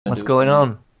What's going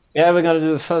on? Yeah, we're going to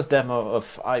do the first demo of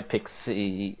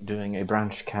iPXE doing a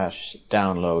branch cache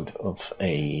download of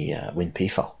a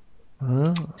WinP file.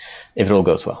 Oh, If it all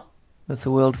goes well. that's a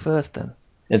world first then.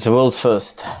 It's a world's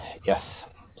first, yes.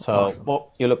 So Awesome.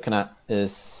 what you're looking at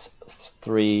is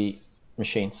 3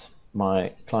 machines.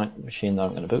 My client machine that I'm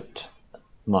going to boot,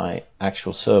 my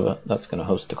actual server that's going to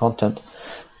host the content,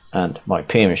 and my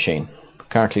peer machine.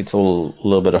 Currently it's all a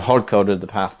little bit of hard-coded, the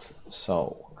path,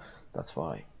 so that's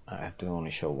why I have to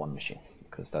only show one machine,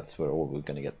 because that's where all we're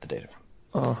going to get the data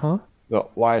from. Uh-huh. We've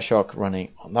got Wireshark running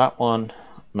on that one,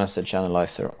 message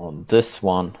analyzer on this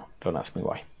one, don't ask me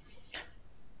why.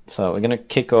 So we're going to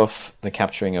kick off the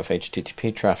capturing of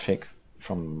HTTP traffic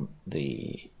from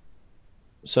the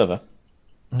server,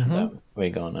 and then we're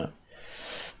going to,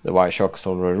 the Wireshark is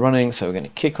already running, so we're going to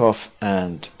kick off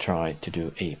and try to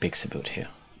do a BXE boot here.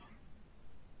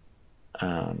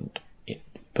 And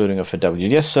booting off a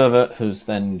WDS server, who's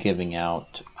then giving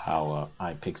out our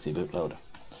iPXE bootloader.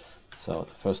 So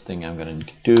the first thing I'm going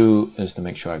to do is to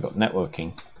make sure I got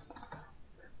networking.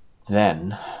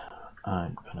 Then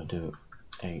I'm going to do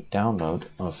a download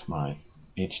of my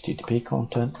HTTP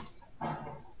content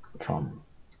from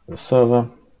the server.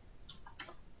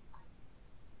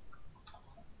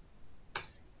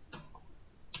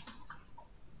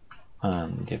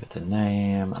 And give it a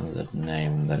name and the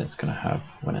name that it's going to have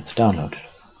when it's downloaded.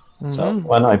 So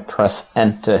when I press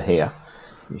enter here,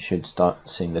 you should start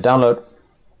seeing the download.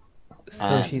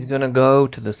 So she's going to go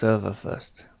to the server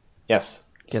first. Yes.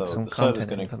 Get some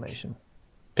content information.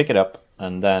 Pick it up,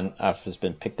 and then after it's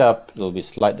been picked up, there'll be a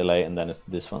slight delay, and then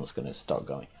this one's going to start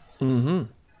going.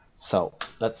 So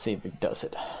let's see if it does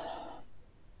it.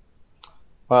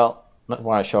 Well,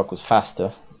 Wireshark was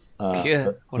faster.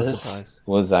 Yeah, what a this surprise.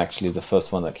 was actually the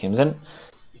first one that came in.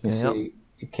 You can see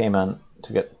it came in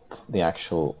to get the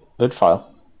actual boot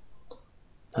file.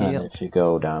 And if you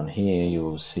go down here, you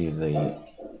will see the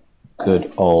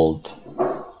good old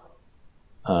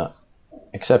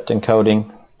accept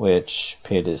encoding, which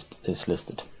PID is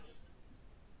listed.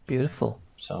 Beautiful.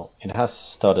 So it has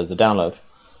started the download.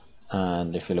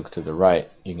 And if you look to the right,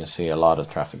 you can see a lot of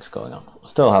traffic's going on.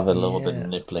 Still have a little bit of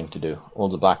nippling to do. All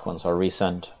the black ones are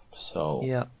resent, so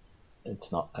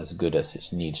it's not as good as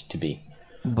it needs to be.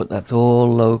 But that's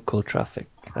all local traffic.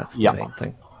 That's the main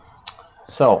thing.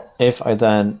 So if I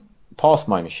then pause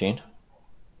my machine,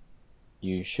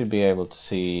 you should be able to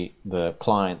see the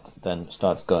client then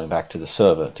starts going back to the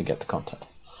server to get the content,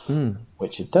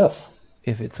 which it does.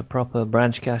 If it's a proper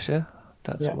branch cacher,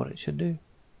 that's what it should do.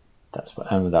 That's what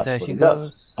it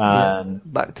goes. does. And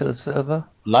back to the server.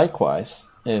 Likewise,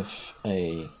 if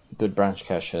a good branch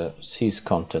cacher sees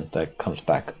content that comes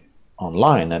back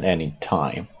online at any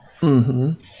time,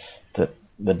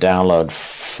 the download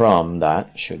from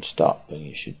that should stop, and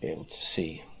you should be able to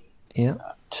see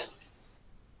that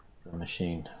the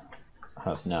machine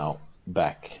has now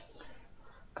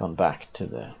gone back to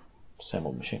the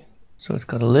assembled machine. So it's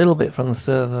got a little bit from the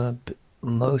server,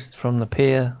 most from the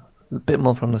peer, a bit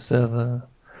more from the server,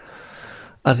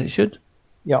 as it should.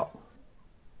 Yeah.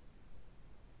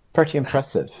 Pretty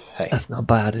impressive. Hey. That's not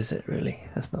bad, is it, really?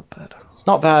 That's not bad. It's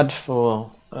not bad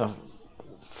for a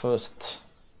first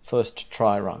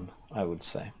try run, I would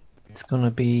say. It's going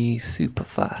to be super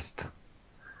fast.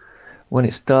 When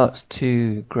it starts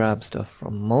to grab stuff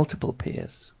from multiple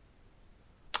peers.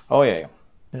 Oh, yeah.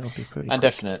 It'll be pretty quick.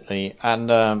 Definitely. And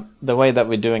the way that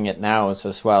we're doing it now is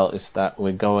that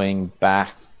we're going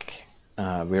back,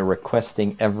 we're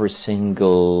requesting every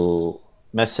single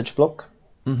message block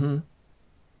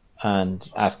and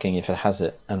asking if it has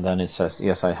it, and then it says,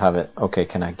 yes, I have it, okay,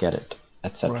 can I get it,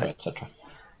 etc., etc.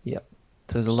 Yep.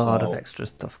 There's a lot of extra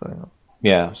stuff going on.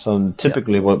 Yeah, so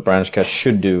typically what BranchCache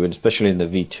should do, and especially in the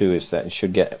V2, is that it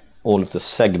should get all of the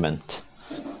segment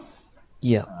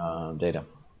data.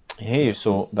 Here you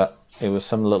saw that it was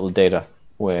some little data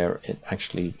where it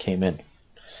actually came in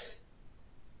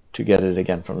to get it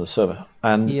again from the server.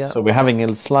 And so we're having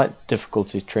a slight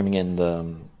difficulty trimming in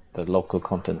the local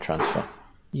content transfer.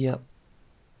 Yep.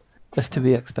 That's to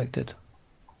be expected.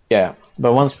 Yeah,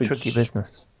 but once we tricky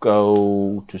business.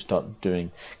 Go to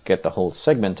get the whole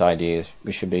segment ID,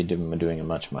 we should be doing a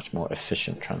much more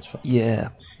efficient transfer. Yeah.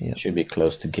 It should be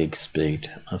close to gig speed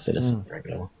as it is in the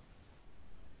regular one.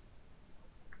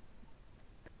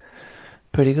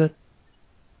 Pretty good.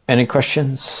 Any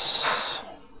questions?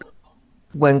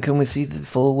 When can we see the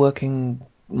full working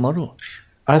model?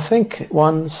 I think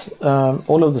once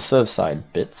all of the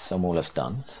server-side bits are more or less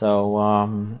done.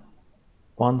 So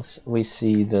once we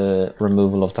see the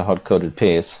removal of the hard-coded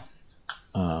pairs,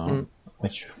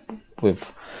 which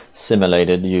we've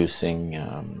simulated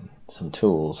using some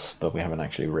tools, but we haven't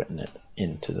actually written it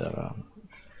into the.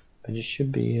 But it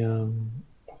should be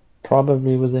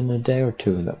probably within a day or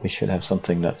two that we should have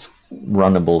something that's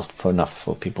runnable enough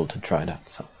for people to try it out.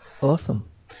 So Awesome.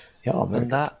 yeah, very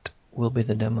And that will be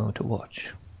the demo to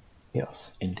watch.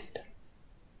 yes, indeed.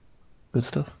 Good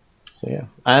stuff. So yeah,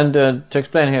 and to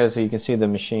explain here, so you can see the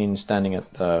machine standing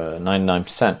at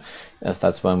 99%, as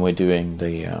that's when we're doing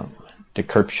the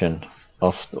decryption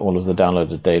of all of the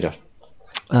downloaded data,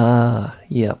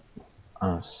 yeah.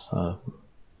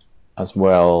 as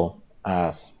well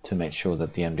as to make sure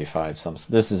that the MD5 sums.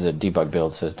 This is a debug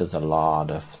build, so it does a lot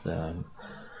of the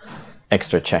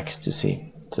extra checks to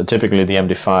see. So typically the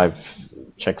MD5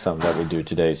 checksum that we do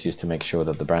today is used to make sure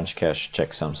that the branch cache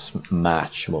checksums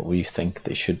match what we think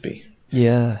they should be.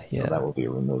 Yeah, So that will be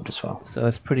removed as well. So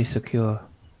it's pretty secure.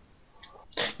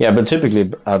 Yeah, but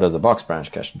typically out of the box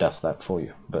branch cache does that for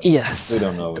you. But yes, we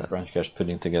don't know if branch cache is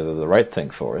putting together the right thing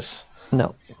for us.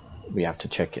 No. We have to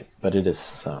check it, but it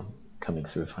is coming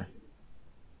through fine.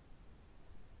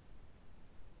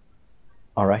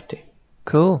 Alrighty.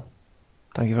 Cool.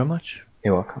 Thank you very much.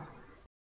 You're welcome.